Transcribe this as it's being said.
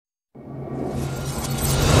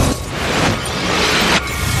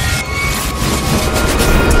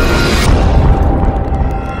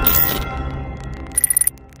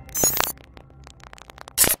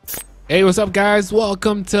Hey, what's up, guys?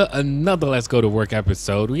 Welcome to another Let's Go to Work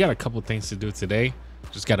episode. We got a couple things to do today.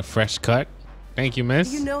 Just got a fresh cut. Thank you,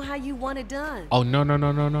 miss. You know how you want it done. Oh, no.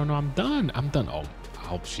 I'm done. Oh, I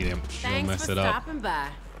hope she don't mess it up. Stopping by.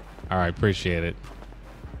 All right, appreciate it.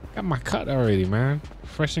 Got my cut already, man.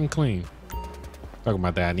 Fresh and clean. Talking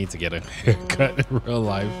about that, I need to get a haircut in real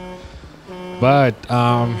life. But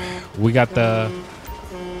we got the...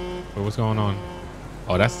 Wait, what's going on?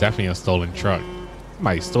 Oh, that's definitely a stolen truck.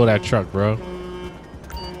 Somebody stole that truck, bro.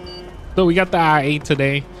 So we got the R8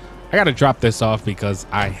 today. I gotta drop this off because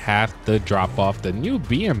I have to drop off the new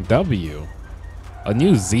BMW, a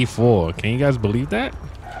new Z4. Can you guys believe that?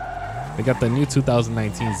 They got the new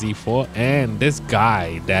 2019 Z4, and this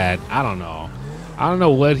guy that I don't know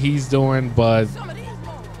what he's doing, but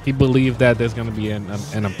he believed that there's gonna be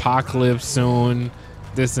an apocalypse soon,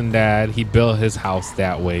 this and that. He built his house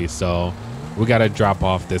that way, so we gotta drop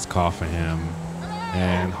off this car for him.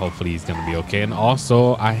 And hopefully he's gonna be okay. And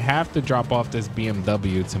also I have to drop off this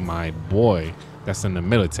BMW to my boy that's in the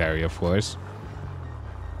military, of course.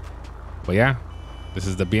 But yeah, this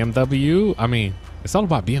is the BMW. I mean, it's all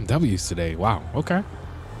about BMWs today. Wow. Okay,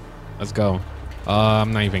 let's go.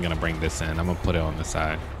 I'm not even gonna bring this in. I'm gonna put it on the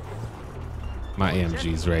side. My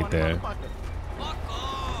AMG's right there.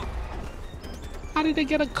 How did they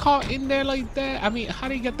get a car in there like that? I mean, how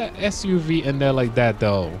did they get that SUV in there like that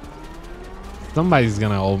though? Somebody's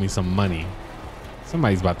gonna owe me some money.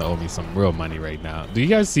 Somebody's about to owe me some real money right now. Do you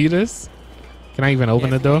guys see this? Can I even open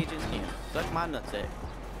the door?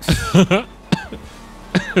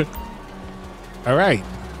 All right,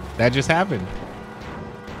 that just happened.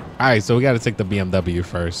 All right, so we got to take the BMW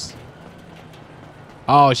first.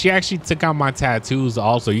 Oh, she actually took out my tattoos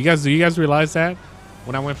also. Do you guys realize that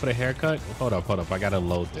when I went for the haircut? Hold up. I gotta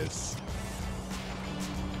load this.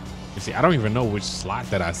 You see, I don't even know which slot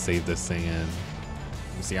that I saved this thing in.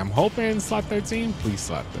 You see, I'm hoping slot 13. Please,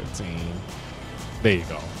 slot 13. There you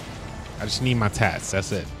go. I just need my tats.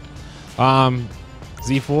 That's it.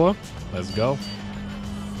 Z4. Let's go.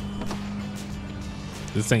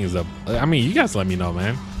 This thing is I mean, you guys let me know,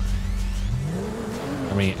 man.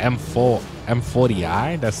 I mean,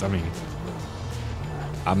 M40i. That's, I mean,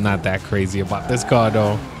 I'm not that crazy about this car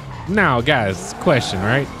though. Now, guys, question,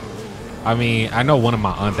 right? I mean, I know one of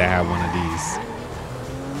my aunt that had one of these.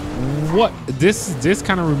 What this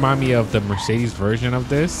kind of remind me of the Mercedes version of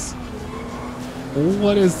this.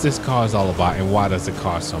 What is this car all about, and why does it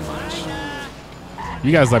cost so much?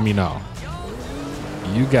 You guys let me know.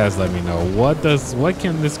 You guys let me know. What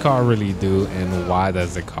can this car really do, and why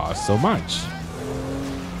does it cost so much?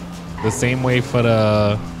 The same way for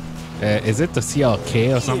the is it the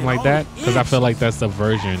CLK or something like that? Because I feel like that's the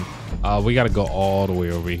version. We got to go all the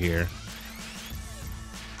way over here.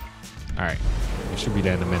 All right, it should be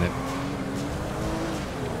there in a minute.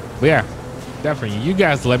 But yeah, definitely, you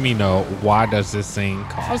guys let me know, why does this thing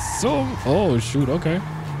cost so... Oh shoot, okay,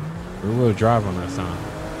 rear wheel drive on this, huh?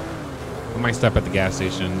 I might stop at the gas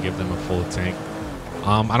station, give them a full tank.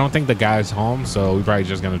 I don't think the guy's home, so we're probably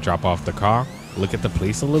just gonna drop off the car, look at the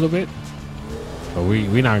place a little bit, but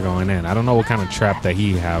we're not going in. I don't know what kind of trap that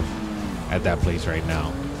he have at that place right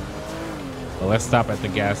now. But let's stop at the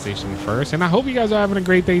gas station first. And I hope you guys are having a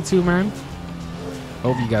great day too, man.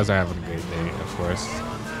 Hope you guys are having a great day, of course.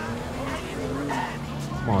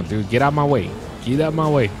 Come on, dude. Get out my way. Get out my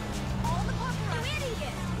way.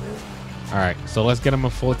 All right, so let's get him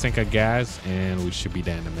a full tank of gas, and we should be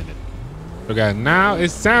there in a minute. So, guys, now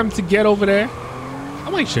it's time to get over there.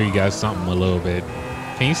 I might show you guys something a little bit.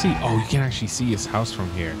 Can you see? Oh, you can actually see his house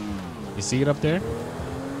from here. You see it up there?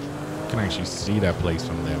 Can actually see that place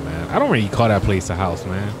from there, man. I don't really call that place a house,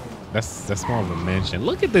 man. That's more of a mansion.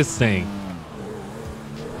 Look at this thing.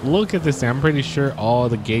 Look at this thing. I'm pretty sure all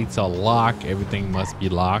the gates are locked. Everything must be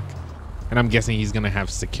locked. And I'm guessing he's gonna have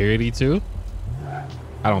security too.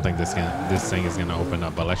 I don't think this thing is gonna open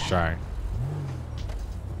up, but let's try.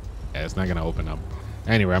 Yeah, it's not gonna open up.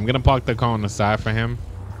 Anyway, I'm gonna park the car on the side for him.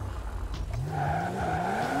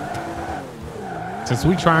 Since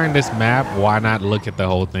we trying this map, why not look at the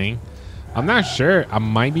whole thing? I'm not sure. I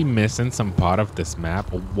might be missing some part of this map.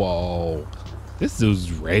 Whoa, this dude's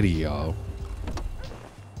ready, yo.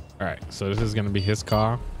 All right, so this is gonna be his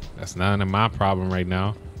car. That's none of my problem right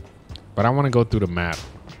now. But I want to go through the map.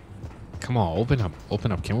 Come on, open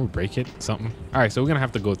up. Can we break it? Something. All right, so we're gonna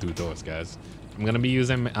have to go through doors, guys. I'm gonna be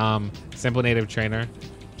using Simple Native Trainer.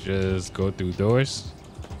 Just go through doors.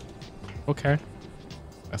 Okay,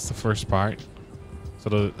 that's the first part.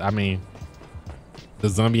 So I mean, the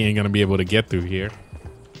zombie ain't gonna be able to get through here.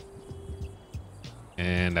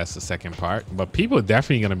 And that's the second part. But people are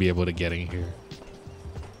definitely gonna be able to get in here.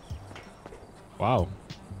 Wow.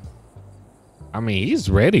 I mean, he's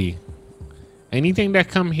ready. Anything that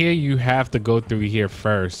come here, you have to go through here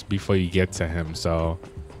first before you get to him. So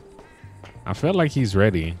I feel like he's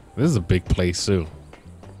ready. This is a big place too.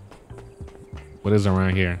 What is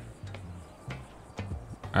around here? All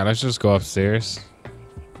right, let's just go upstairs.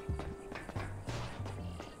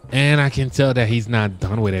 And I can tell that he's not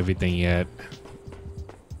done with everything yet.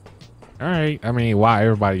 All right. I mean, while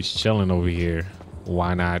everybody's chilling over here,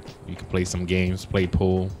 why not? You can play some games, play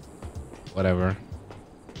pool, whatever.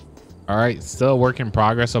 All right. Still work in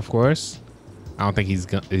progress, of course. I don't think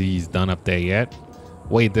he's done up there yet.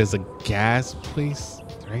 Wait, there's a gas place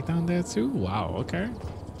right down there too? Wow. Okay.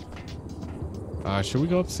 Should we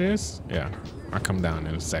go upstairs? Yeah. I'll come down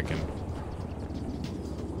in a second.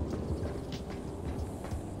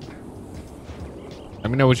 Let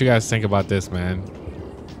me know what you guys think about this, man.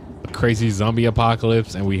 A crazy zombie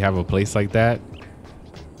apocalypse and we have a place like that.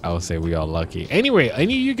 I would say we are lucky. Anyway,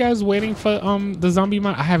 any of you guys waiting for the zombie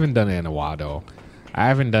mod? I haven't done it in a while though. I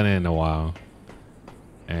haven't done it in a while.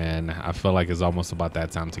 And I feel like it's almost about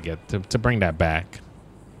that time to get to bring that back.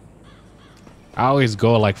 I always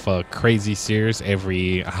go like for crazy series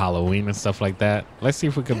every Halloween and stuff like that. Let's see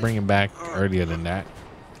if we can bring it back earlier than that.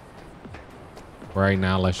 Right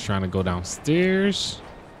now, let's try to go downstairs.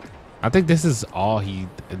 I think this is all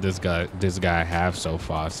this guy have so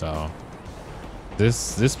far. So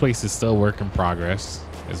this place is still work in progress,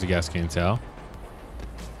 as you guys can tell.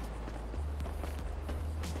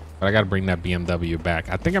 But I gotta bring that BMW back.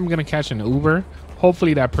 I think I'm gonna catch an Uber.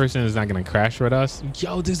 Hopefully that person is not gonna crash with us.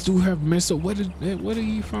 Yo, this dude have missile. Where did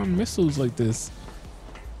he find missiles like this?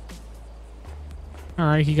 All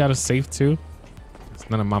right, he got a safe too. It's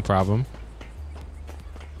none of my problem.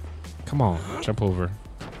 Come on, jump over.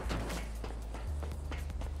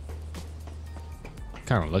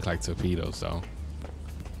 Kind of look like torpedoes though.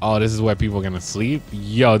 Oh, this is where people are gonna sleep.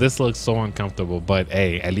 Yo, this looks so uncomfortable, but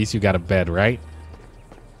hey, at least you got a bed, right?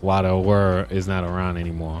 While the world is not around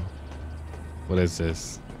anymore. What is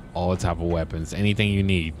this? All type of weapons, anything you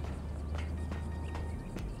need.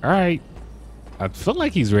 All right, I feel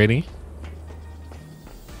like he's ready.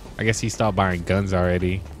 I guess he stopped buying guns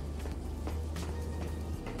already.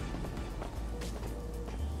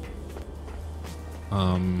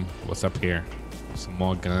 What's up here? Some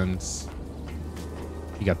more guns.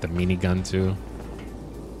 You got the minigun too.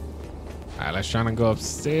 All right, let's try to go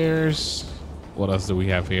upstairs. What else do we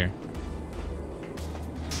have here?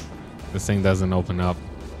 This thing doesn't open up.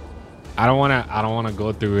 I don't wanna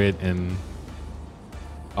go through it and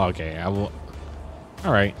okay, I will.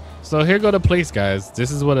 All right, so here go the place, guys.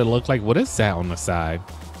 This is what it looked like. What is that on the side?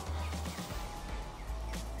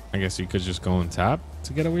 I guess you could just go on top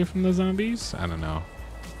to get away from the zombies. I don't know.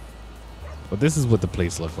 But this is what the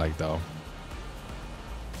place looked like though.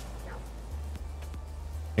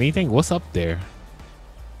 Anything? What's up there?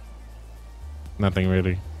 Nothing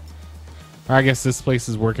really. I guess this place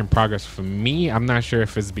is work in progress for me. I'm not sure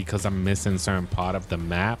if it's because I'm missing certain part of the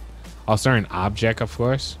map or certain object, of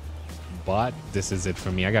course. But this is it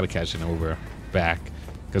for me. I gotta catch an Uber back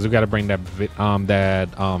because we gotta bring that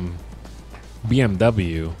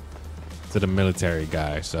BMW to the military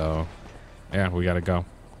guy. So yeah, we gotta go.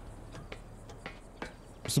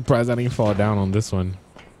 I'm surprised I didn't fall down on this one.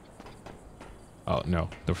 Oh no,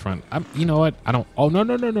 the front. You know what? I don't. Oh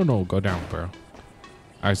no. Go down, bro. All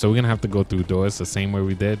right, so we're gonna have to go through doors the same way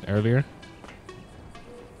we did earlier.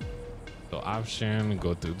 So option,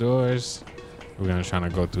 go through doors. We're gonna try to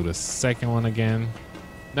go through the second one again.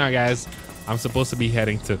 Now, guys, I'm supposed to be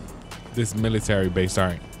heading to this military base. All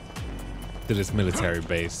right, to this military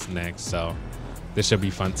base next. So this should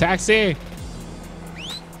be fun. Taxi!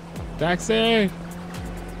 Taxi!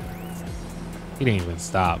 He didn't even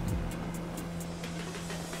stop.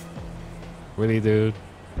 Really, dude?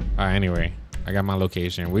 All right, anyway, I got my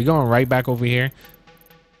location. We're going right back over here.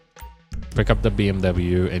 Pick up the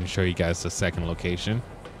BMW and show you guys the second location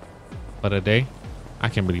for the day. I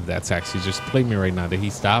can't believe that taxi just played me right now. Did he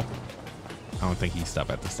stop? I don't think he stopped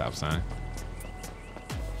at the stop sign.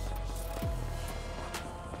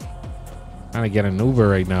 Trying to get an Uber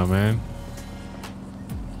right now, man.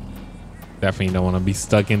 Definitely don't want to be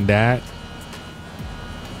stuck in that.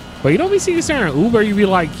 But you don't be seeing certain Uber, you be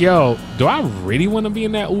like, yo, do I really want to be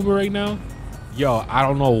in that Uber right now? Yo, I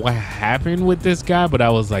don't know what happened with this guy, but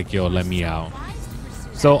I was like, yo, let me out.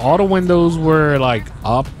 So all the windows were like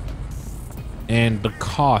up and the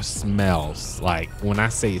car smells. Like when I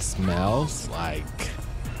say smells, like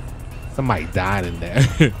somebody died in there.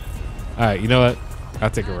 All right, you know what?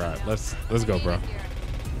 I'll take a ride. Let's go, bro.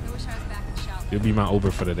 You'll be my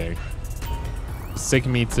Uber for the day. Just take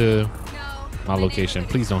me to my location.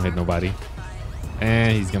 Please don't hit nobody.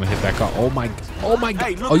 And he's gonna hit that car. Oh my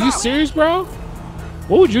God. Are you serious, bro?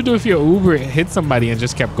 What would you do if your Uber hit somebody and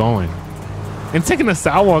just kept going? And taking a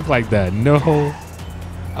sidewalk like that? No,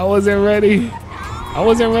 I wasn't ready.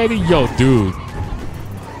 Yo, dude.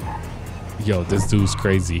 Yo, this dude's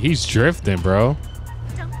crazy. He's drifting, bro.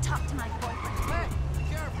 Don't talk to my boyfriend.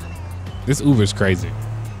 This Uber's crazy.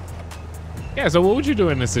 Yeah, so what would you do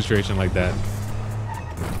in a situation like that?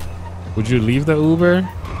 Would you leave the Uber?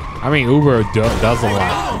 I mean, Uber does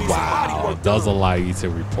allow, wow, does allow you to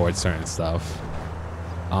report certain stuff.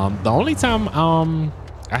 The only time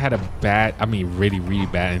I had a bad, I mean, really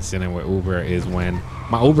bad incident with Uber is when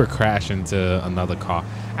my Uber crashed into another car.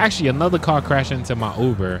 Actually, another car crashed into my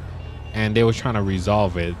Uber, and they were trying to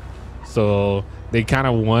resolve it. So they kind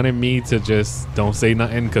of wanted me to just don't say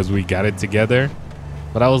nothing because we got it together.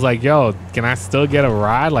 But I was like, yo, can I still get a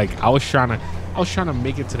ride? Like, I was trying to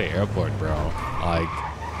make it to the airport, bro. Like,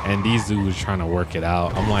 and these dudes trying to work it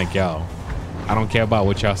out. I'm like, yo, I don't care about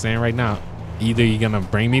what y'all saying right now. Either you're gonna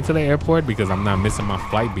bring me to the airport because I'm not missing my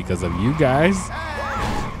flight because of you guys.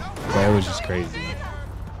 But it was just crazy.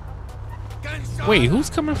 Wait, who's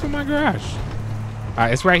coming from my garage? All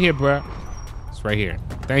right, it's right here, bro. It's right here.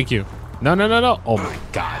 Thank you. No. Oh my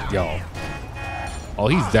God, yo. Oh,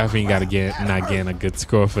 he's definitely not getting a good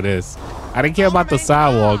score for this. I didn't care about the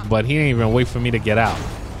sidewalk, but he didn't even wait for me to get out.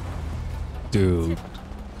 Dude.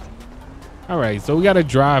 All right, so we got to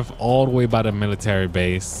drive all the way by the military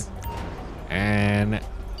base. And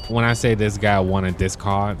when I say this guy wanted this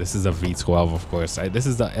car, this is a V12, of course. This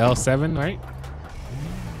is the L7, right?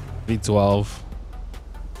 V12.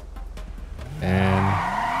 And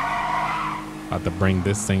about to bring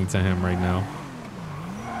this thing to him right now.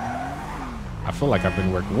 I feel like I've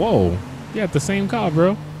been working. Whoa, yeah, the same car, bro.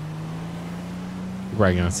 You're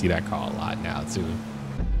probably gonna see that car a lot now too.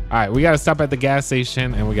 All right, we gotta stop at the gas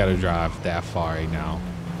station and we gotta drive that far right now.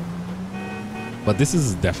 But this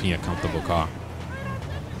is definitely a comfortable car.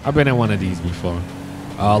 I've been in one of these before.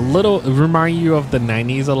 A little remind you of the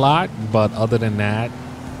 90s a lot, but other than that,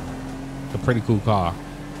 a pretty cool car.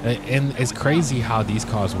 And it's crazy how these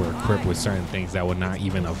cars were equipped with certain things that were not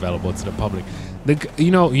even available to the public. You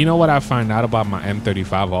know what I find out about my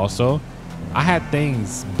M35 also? I had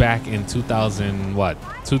things back in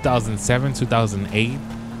 2007, 2008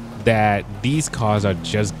 that these cars are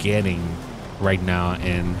just getting right now,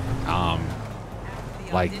 and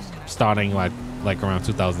like starting like around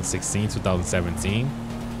 2016, 2017.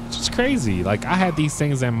 It's just crazy. Like, I had these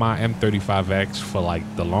things in my M35X for like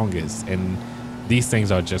the longest, and these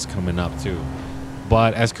things are just coming up too.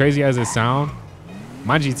 But as crazy as it sounds,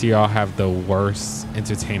 my GTR have the worst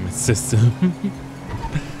entertainment system.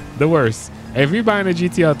 The worst. If you're buying a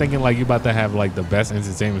GTR thinking like you about to have like the best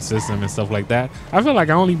entertainment system and stuff like that, I feel like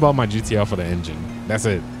I only bought my GTR for the engine. That's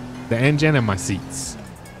it. The engine and my seats.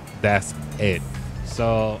 That's it.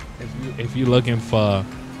 So if you're looking for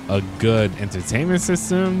a good entertainment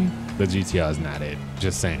system, the GTR is not it.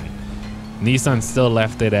 Just saying. Nissan still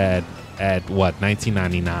left it at what,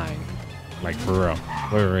 1999? Like, for real.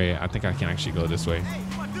 Wait, I think I can actually go this way.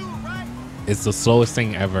 It's the slowest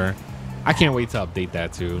thing ever. I can't wait to update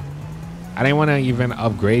that too. I didn't want to even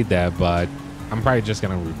upgrade that, but I'm probably just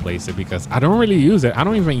gonna replace it because I don't really use it. I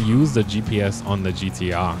don't even use the GPS on the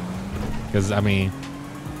GTR because, I mean,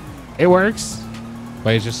 it works,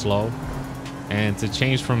 but it's just slow. And to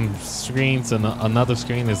change from screen to another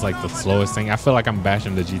screen is like the slowest thing. I feel like I'm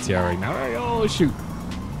bashing the GTR right now. Oh shoot!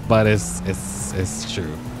 But it's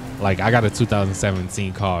true. Like, I got a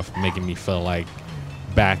 2017 car making me feel like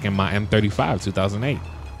back in my M35 2008.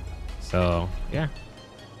 So yeah.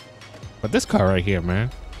 But this car right here,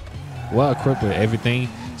 man, well equipped with everything.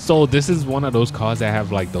 So this is one of those cars that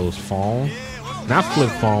have like those phone, not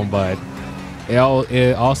flip phone, but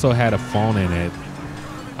it also had a phone in it.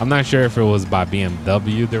 I'm not sure if it was by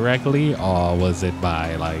BMW directly or was it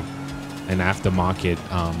by like an aftermarket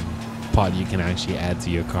part you can actually add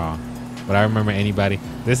to your car. But I remember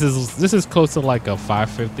this is close to like a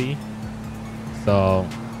 550. So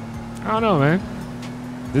I don't know, man.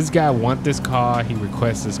 This guy wants this car. He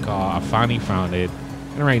requests this car. I finally found it,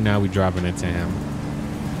 and right now we're driving it to him.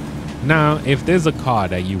 Now, if there's a car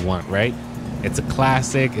that you want, right? It's a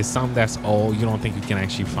classic. It's something that's old. You don't think you can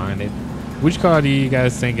actually find it. Which car do you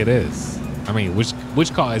guys think it is? I mean,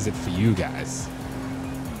 which car is it for you guys?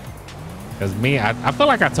 Because me, I feel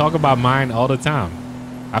like I talk about mine all the time.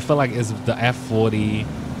 I feel like it's the F40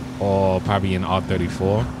 or probably an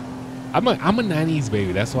R34. I'm a 90s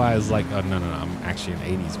baby. That's why it's like, oh, no, I'm actually an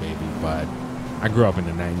 80s baby. But I grew up in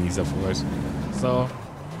the 90s, of course. So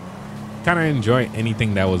kind of enjoy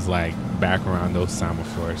anything that was like back around those time,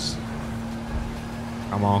 of course.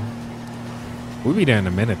 Come on. We'll be there in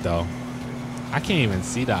a minute though. I can't even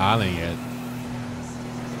see the island yet.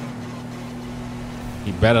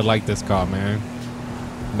 He better like this car, man.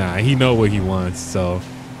 Nah, he know what he wants, so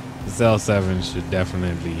this L7 should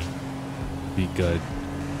definitely be good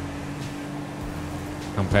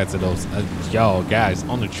compared to those. Yo, guys,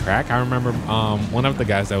 on the track, I remember one of the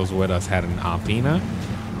guys that was with us had an Alpina.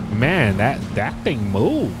 Man, that thing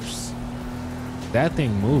moves. That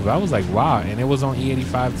thing moves. I was like, wow, and it was on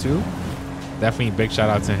E85 too. Definitely big shout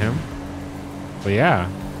out to him. But yeah,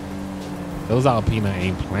 those Alpina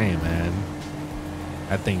ain't playing, man.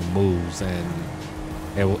 That thing moves, and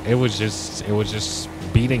it was just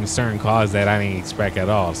beating certain cars that I didn't expect at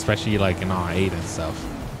all, especially like an R8 and stuff.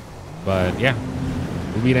 But yeah,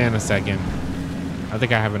 we'll be there in a second. I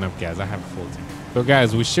think I have enough gas. I have a full tank. So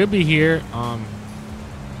guys, we should be here. Oh,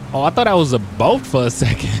 I thought that was a boat for a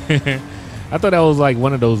second. I thought that was like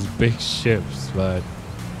one of those big ships, but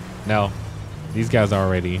no. These guys are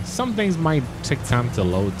already. Some things might take time to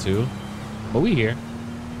load too, but we here.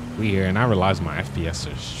 We here, and I realize my FPS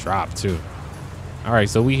is dropped too. All right,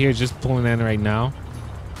 so we here just pulling in right now.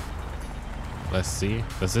 Let's see.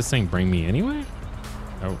 Does this thing bring me anywhere?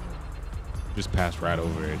 Oh, just passed right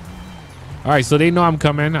over it. All right, so they know I'm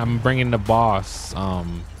coming. I'm bringing the boss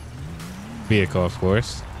vehicle, of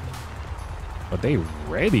course. But they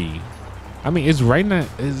ready. I mean, it's right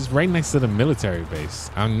next to the military base.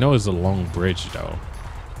 I know it's a long bridge though.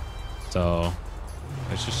 So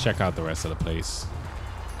let's just check out the rest of the place.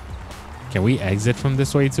 Can we exit from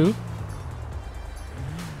this way too?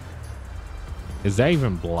 Is that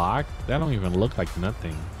even blocked? That don't even look like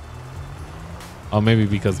nothing. Oh, maybe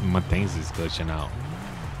because my things is glitching out.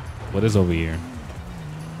 What is over here?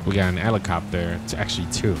 We got an helicopter. It's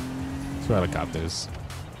actually two helicopters.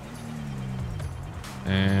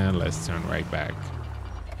 And let's turn right back.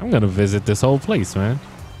 I'm gonna visit this whole place, man.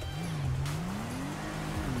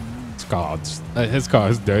 His car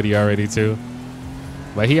is dirty already too,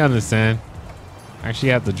 but he understand. I actually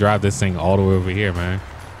have to drive this thing all the way over here, man.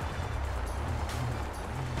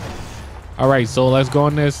 All right, so let's go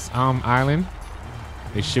on this island.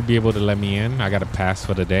 They should be able to let me in. I got a pass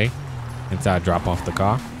for the day until I drop off the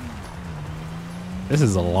car. This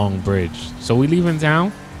is a long bridge. So we leaving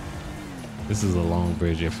town. This is a long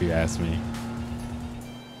bridge, if you ask me.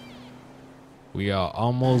 We are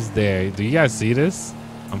almost there. Do you guys see this?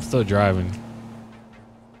 I'm still driving.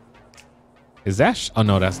 Is that? Oh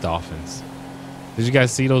no, that's dolphins. Did you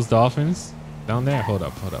guys see those dolphins down there? Hold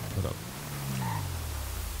up.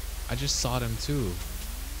 I just saw them too.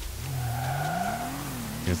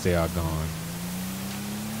 Guess they are gone.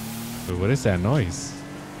 But what is that noise?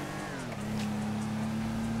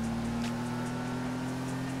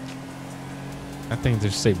 I think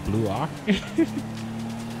just say Blue Ark.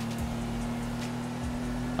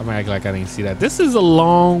 I'm gonna act like I didn't see that. This is a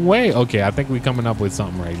long way. Okay, I think we're coming up with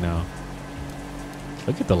something right now.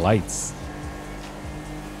 Look at the lights.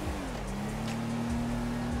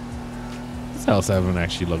 This L7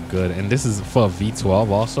 actually look good. And this is for a V12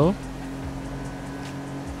 also.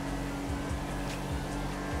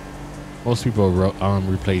 Most people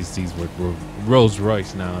replace these with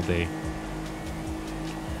Rolls-Royce nowadays.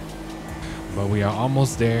 But we are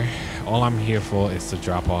almost there. All I'm here for is to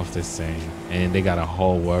drop off this thing. And they got a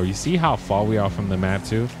whole world. You see how far we are from the map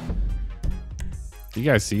too? You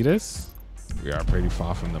guys see this? We are pretty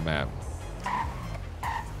far from the map.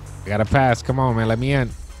 I gotta pass. Come on, man. Let me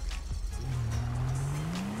in.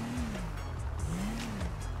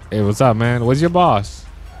 Hey, what's up, man? What's your boss?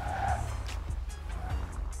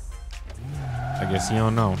 I guess you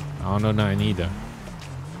don't know. I don't know nothing either.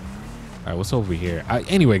 All right, what's over here?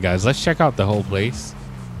 Anyway, guys, let's check out the whole place.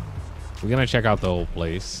 We're gonna check out the whole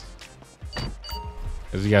place.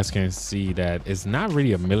 As you guys can see, that it's not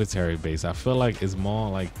really a military base. I feel like it's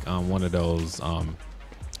more like one of those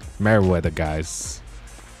Meriwether guys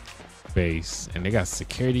base, and they got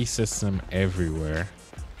security system everywhere.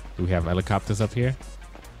 Do we have helicopters up here?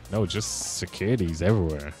 No, just securities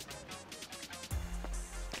everywhere.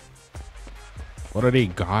 What are they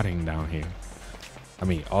guarding down here? I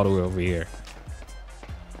mean, all the way over here.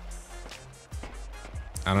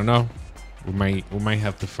 I don't know. We might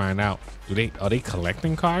have to find out. Are they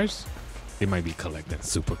collecting cars? They might be collecting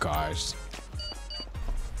supercars.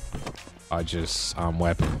 Or just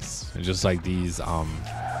weapons. Just like these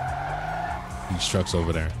trucks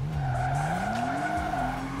over there.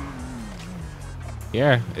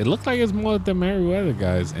 Yeah, it looked like it's more the Meriwether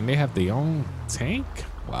guys, and they have their own tank.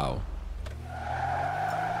 Wow.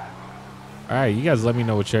 All right, you guys let me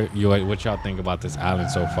know what y'all think about this island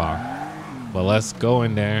so far. But let's go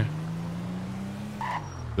in there.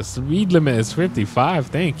 The speed limit is 55.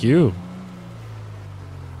 Thank you.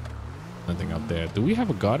 Nothing up there. Do we have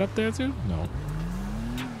a guard up there too? No.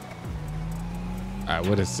 All right,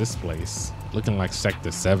 what is this place? Looking like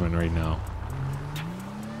Sector 7 right now.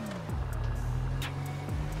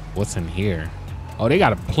 What's in here? Oh, they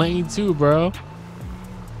got a plane too, bro.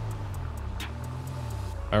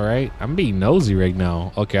 All right, I'm being nosy right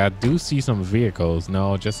now. Okay, I do see some vehicles.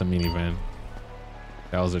 No, just a minivan.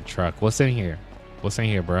 That was a truck. What's in here? What's in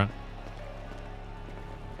here, bro?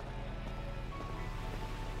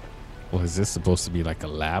 Well, is this supposed to be like a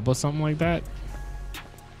lab or something like that?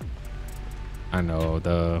 I know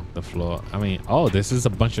the floor. I mean, oh, this is a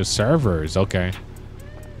bunch of servers. Okay,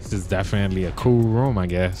 this is definitely a cool room, I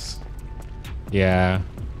guess. Yeah,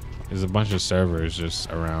 there's a bunch of servers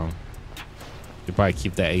just around. You probably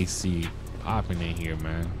keep the AC popping in here,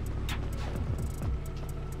 man.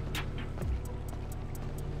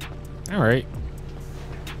 All right.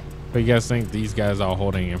 But you guys think these guys are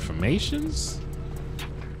holding informations?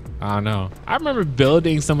 I don't know. I remember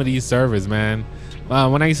building some of these servers, man.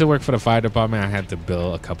 When I used to work for the fire department, I had to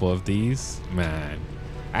build a couple of these. Man,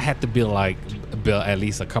 I had to build at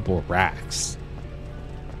least a couple of racks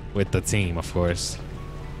with the team, of course.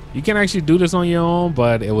 You can actually do this on your own,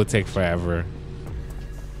 but it would take forever.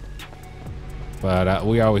 But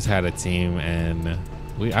we always had a team, and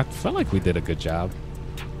I felt like we did a good job.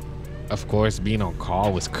 Of course, being on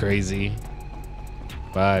call was crazy,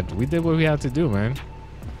 but we did what we had to do, man.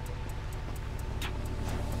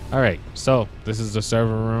 All right, so this is the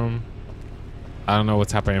server room. I don't know what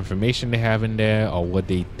type of information they have in there or what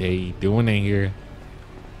they doing in here.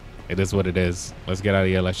 It is what it is. Let's get out of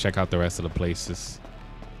here. Let's check out the rest of the places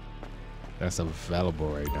that's available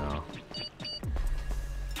right now.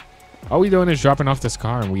 All we doing is dropping off this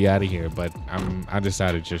car and we out of here, but I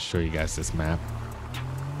decided to just show you guys this map.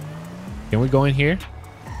 Can we go in here?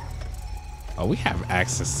 Oh, we have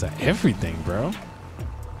access to everything, bro.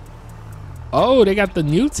 Oh, they got the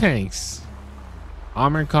new tanks.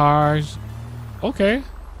 Armored cars. Okay.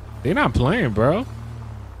 They're not playing, bro.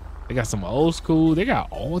 They got some old school. They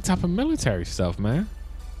got all type of military stuff, man.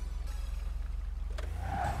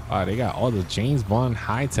 Oh, they got all the James Bond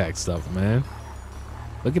high-tech stuff, man.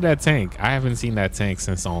 Look at that tank. I haven't seen that tank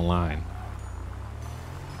since online.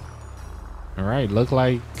 All right, look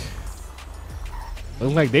like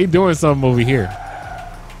they doing something over here.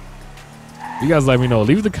 You guys let me know.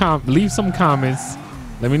 Leave some comments.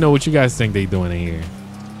 Let me know what you guys think they doing in here.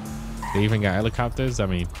 They even got helicopters. I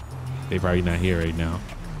mean, they probably not here right now.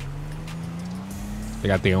 They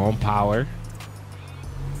got their own power,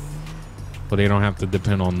 but they don't have to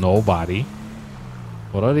depend on nobody.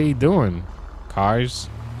 What are they doing? Cars?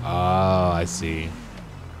 Oh, I see.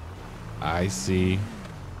 I see.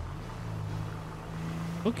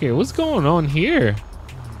 Okay, what's going on here?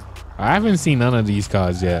 I haven't seen none of these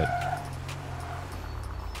cars yet.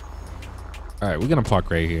 All right, we're gonna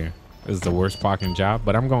park right here. This is the worst parking job,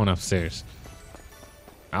 but I'm going upstairs.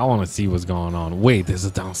 I want to see what's going on. Wait, there's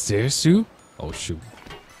a downstairs too? Oh shoot.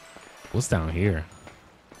 What's down here?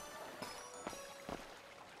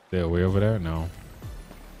 There, way over there? No.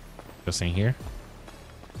 Just in here?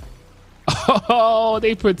 Oh,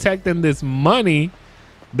 they protecting this money.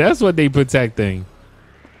 That's what they protecting.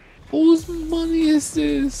 Whose money is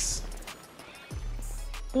this?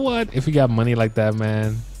 What? If you got money like that,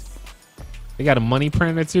 man. They got a money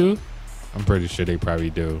printer too? I'm pretty sure they probably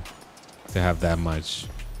do to have that much.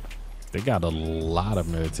 They got a lot of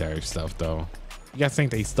military stuff though. You guys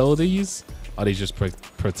think they stole these? Or they just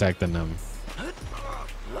protecting them?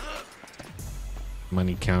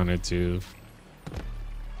 Money counter too.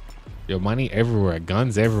 Yo, money everywhere.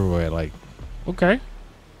 Guns everywhere. Like, okay.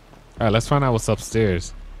 All right, let's find out what's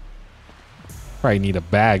upstairs. Probably need a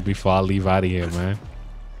bag before I leave out of here, man.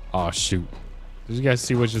 Oh, shoot. Did you guys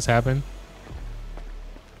see what just happened?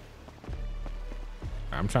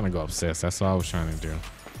 I'm trying to go upstairs. That's what I was trying to do.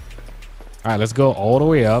 All right, let's go all the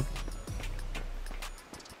way up.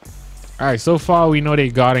 All right, so far we know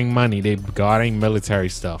they're guarding money. They're guarding military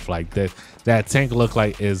stuff. Like that tank look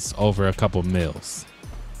like is over a couple mils.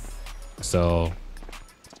 So,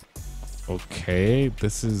 okay,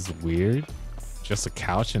 this is weird. Just a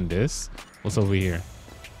couch and this. What's over here?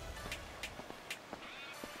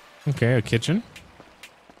 Okay, a kitchen.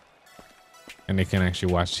 And they can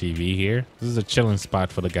actually watch TV here. This is a chilling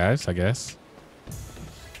spot for the guys, I guess.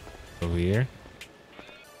 Over here.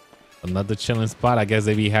 Another chilling spot. I guess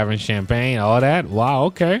they be having champagne, all that. Wow,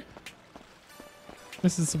 okay.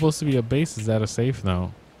 This is supposed to be a base. Is that a safe?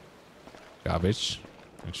 No. Garbage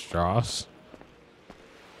and straws.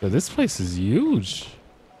 Yo, this place is huge.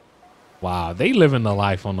 Wow, they living the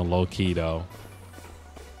life on the low key though.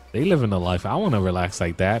 They living the life. I want to relax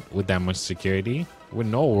like that with that much security. with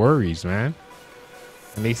no worries, man.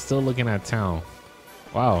 And they still looking at town.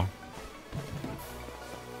 Wow.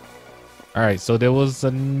 All right, so there was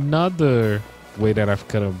another way that I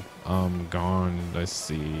could have gone. Let's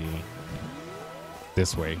see.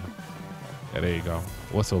 This way. Yeah, there you go.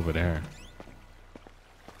 What's over there?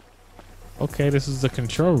 Okay, this is the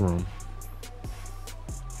control room.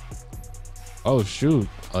 Oh shoot,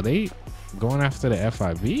 are they going after the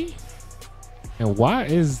FIB? And why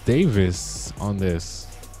is Davis on this?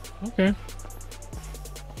 Okay.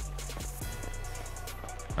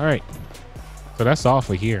 All right, so that's all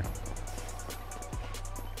for here.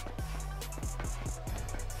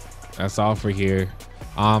 That's all for here.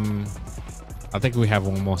 I think we have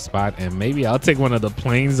one more spot, and maybe I'll take one of the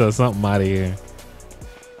planes or something out of here.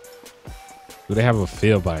 Do they have a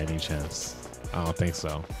field by any chance? I don't think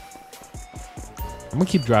so. I'm gonna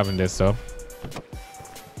keep driving this though.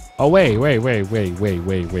 Oh wait.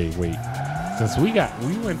 Since we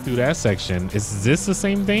went through that section, is this the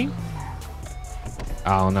same thing?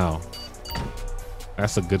 I don't know.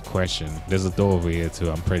 That's a good question. There's a door over here too.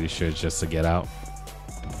 I'm pretty sure it's just to get out.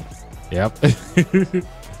 Yep.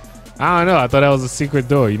 I don't know. I thought that was a secret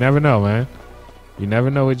door. You never know, man. You never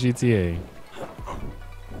know with GTA.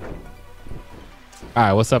 All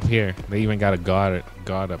right, what's up here? They even got a guard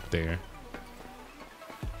up there.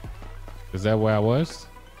 Is that where I was?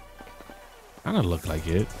 I don't look like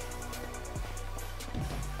it.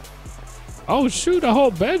 Oh shoot, a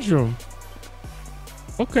whole bedroom.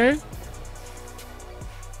 Okay.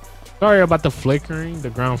 Sorry about the flickering, the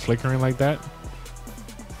ground flickering like that.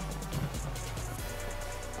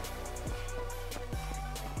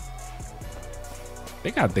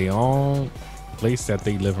 They got their own place that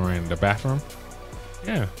they live in, the bathroom.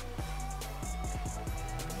 Yeah.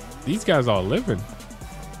 These guys all living.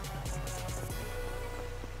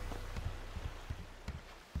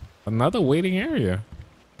 Another waiting area.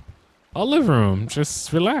 A living room.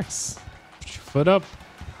 Just relax. Put your foot up.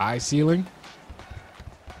 High ceiling.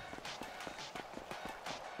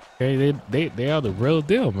 Okay, they are the real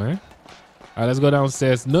deal, man. All right, let's go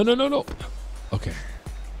downstairs. No. Okay.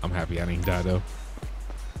 I'm happy I didn't die though.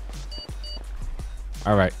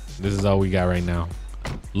 All right, this is all we got right now.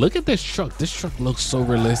 Look at this truck. This truck looks so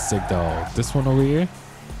realistic though. This one over here.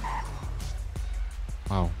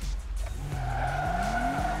 Wow.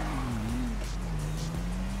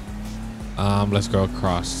 Let's go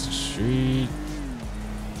across the street.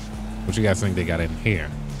 What you guys think they got in here?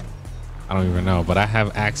 I don't even know, but I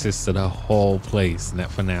have access to the whole place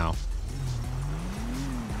for now.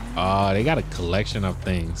 They got a collection of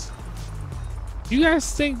things. You guys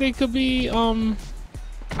think they could be, I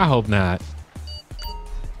hope not.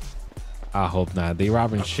 I hope not. They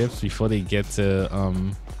robbing ships before they get to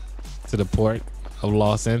the port of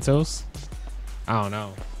Los Santos. I don't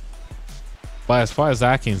know. But as far as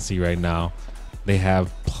I can see right now, they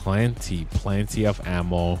have plenty of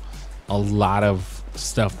ammo, a lot of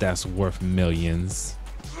stuff that's worth millions.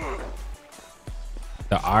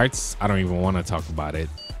 The arts, I don't even want to talk about it.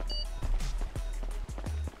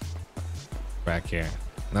 Back here,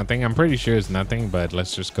 nothing. I'm pretty sure it's nothing, but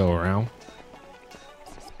let's just go around.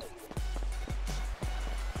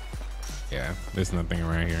 Yeah, there's nothing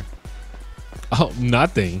around here. Oh,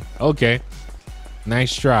 nothing. Okay.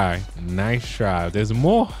 Nice try. Nice try. There's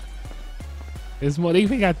more. There's more. They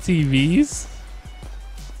even got TVs.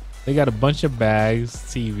 They got a bunch of bags,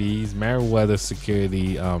 TVs, Meriwether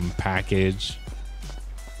security package,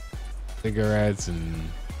 cigarettes, and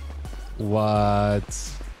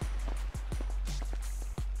what?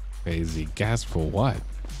 Crazy. Gas for what?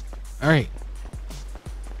 All right.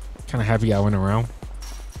 Kind of happy I went around.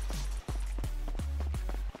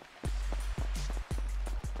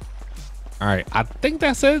 All right, I think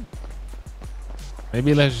that's it.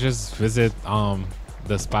 Maybe let's just visit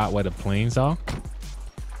the spot where the planes are.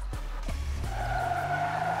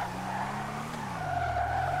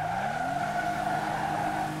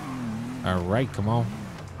 All right, come on.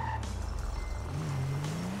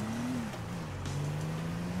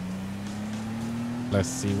 Let's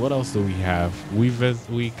see, what else do we have?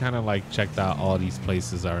 We kind of like checked out all these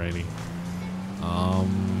places already.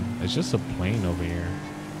 It's just a plane over here.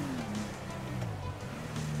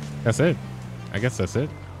 That's it. I guess that's it.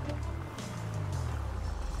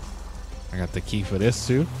 I got the key for this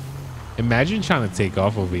too. Imagine trying to take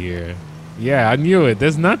off over here. Yeah, I knew it.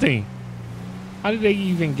 There's nothing. How did they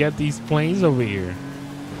even get these planes over here?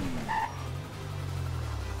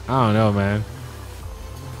 I don't know, man.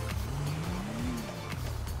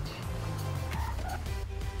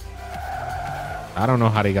 I don't know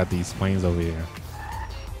how they got these planes over here.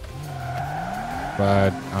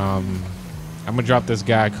 But I'm gonna drop this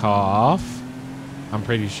guy car off I'm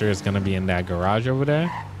pretty sure it's gonna be in that garage over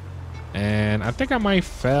there. And I think I might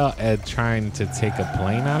fail at trying to take a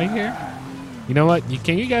plane out of here. You know what?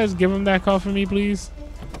 Can you guys give him that call for me, please?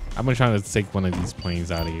 I've been trying to take one of these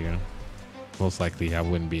planes out of here. Most likely I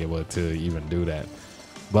wouldn't be able to even do that.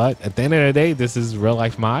 But at the end of the day, this is real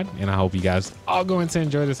life mod, and I hope you guys are going to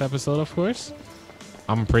enjoy this episode, of course.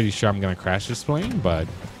 I'm pretty sure I'm gonna crash this plane, but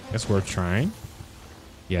it's worth trying.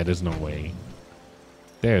 Yeah, there's no way.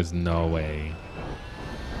 There's no way.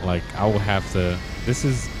 Like, I will have to. This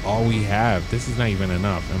is all we have. This is not even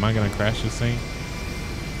enough. Am I gonna crash this thing?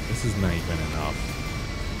 This is not even enough.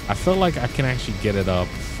 I feel like I can actually get it up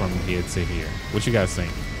from here to here. What you guys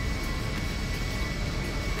think?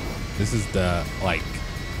 This is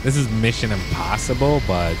this is Mission Impossible,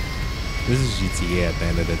 but this is GTA at the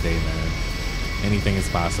end of the day, man. Anything is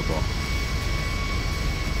possible.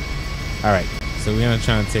 All right, so we're gonna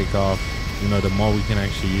try and take off. You know, the more we can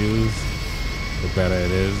actually use, the better it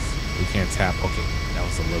is. We can't tap. Okay, that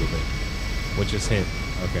was a little bit. What just hit?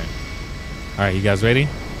 Okay. All right, you guys ready?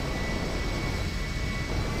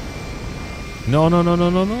 No.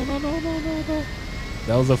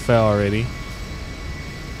 That was a fail already.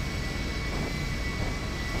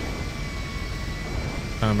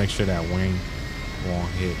 Trying to make sure that wing won't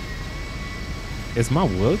hit. Is my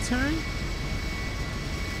wheel turn?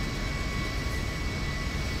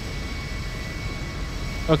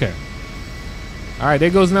 Okay. All right,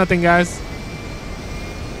 there goes nothing, guys.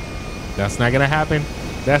 That's not gonna happen.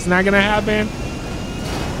 That's not gonna happen.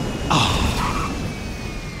 Oh.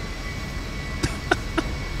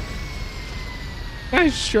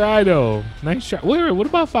 Nice try, though. Nice try. Wait, what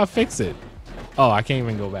about if I fix it? Oh, I can't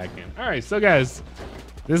even go back in. All right, so guys,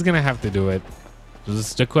 this is gonna have to do it.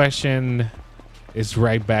 Just the question is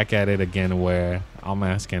right back at it again, where I'm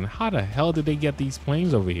asking, how the hell did they get these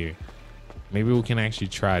planes over here? Maybe we can actually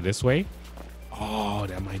try this way. Oh,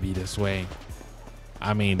 that might be this way.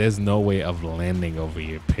 I mean, there's no way of landing over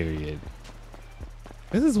here, period.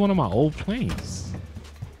 This is one of my old planes.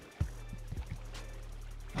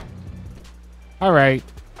 All right.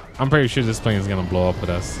 I'm pretty sure this plane is going to blow up with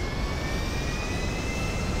us.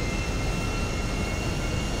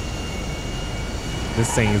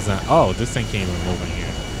 This thing is not. Oh, this thing can't even move in here.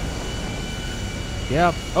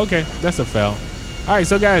 Yep. Okay. That's a fail. All right.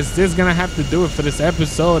 So, guys, this is going to have to do it for this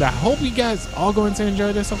episode. I hope you guys are going to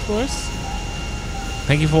enjoy this, of course.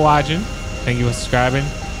 Thank you for watching. Thank you for subscribing.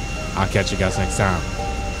 I'll catch you guys next time.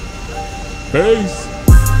 Peace.